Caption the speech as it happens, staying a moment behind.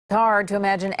Hard to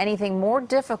imagine anything more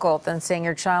difficult than seeing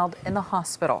your child in the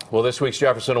hospital. Well, this week's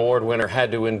Jefferson Award winner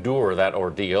had to endure that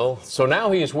ordeal. So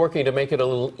now he is working to make it a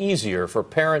little easier for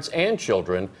parents and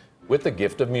children with the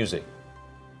gift of music.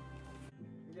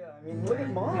 Look at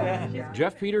Mom.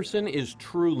 Jeff Peterson is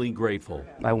truly grateful.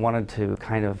 I wanted to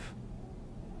kind of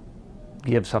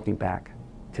give something back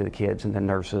to the kids and the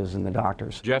nurses and the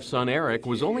doctors. Jeff's son Eric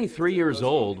was only 3 years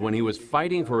old when he was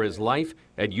fighting for his life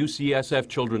at UCSF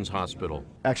Children's Hospital.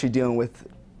 Actually dealing with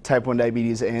type 1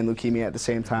 diabetes and leukemia at the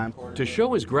same time. To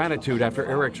show his gratitude after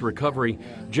Eric's recovery,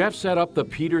 Jeff set up the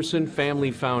Peterson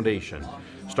Family Foundation.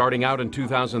 Starting out in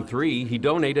 2003, he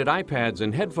donated iPads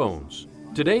and headphones.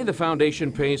 Today, the foundation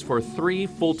pays for 3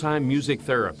 full-time music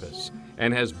therapists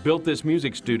and has built this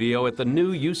music studio at the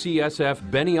new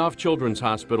UCSF Benioff Children's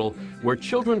Hospital, where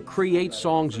children create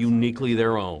songs uniquely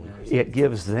their own. It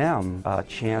gives them a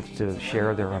chance to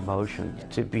share their emotions,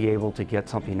 to be able to get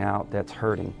something out that's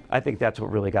hurting. I think that's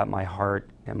what really got my heart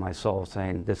and my soul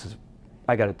saying,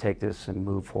 I got to take this and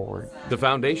move forward. The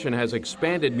foundation has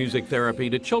expanded music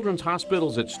therapy to children's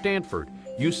hospitals at Stanford,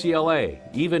 UCLA,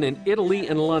 even in Italy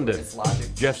and London.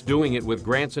 Jeff's doing it with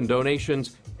grants and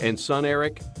donations, and son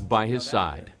Eric by his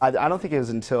side. I don't think it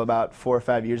was until about 4 or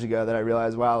 5 years ago that I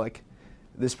realized, wow,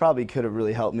 this probably could have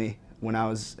really helped me when I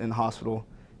was in the hospital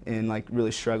and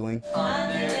really struggling.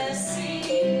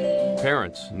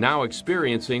 Parents now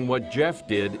experiencing what Jeff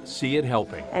did see it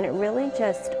helping. And it really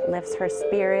just lifts her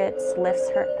spirits,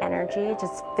 lifts her energy.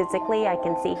 Just physically, I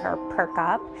can see her perk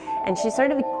up, and she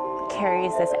sort of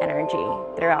carries this energy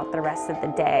throughout the rest of the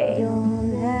day. You'll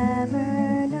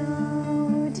never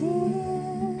know, dear.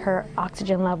 Her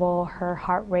oxygen level, her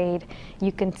heart rate,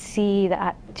 you can see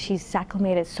that she's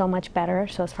acclimated so much better.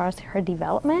 So as far as her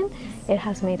development, it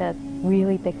has made a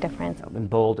really big difference.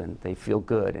 Emboldened, they feel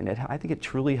good, and I think it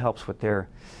truly helps with their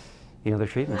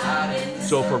treatment.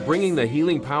 So for bringing the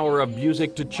healing power of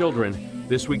music to children,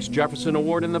 this week's Jefferson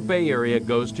Award in the Bay Area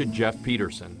goes to Jeff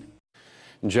Peterson.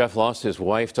 Jeff lost his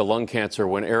wife to lung cancer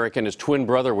when Eric and his twin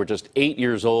brother were just 8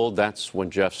 years old. That's when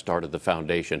Jeff started the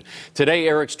foundation. Today,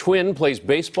 Eric's twin plays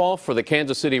baseball for the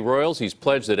Kansas City Royals. He's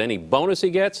pledged that any bonus he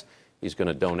gets, he's going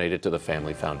to donate it to the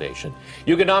Family Foundation.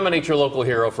 You can nominate your local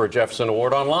hero for a Jefferson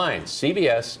Award online,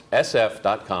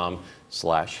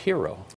 cbssf.com/hero.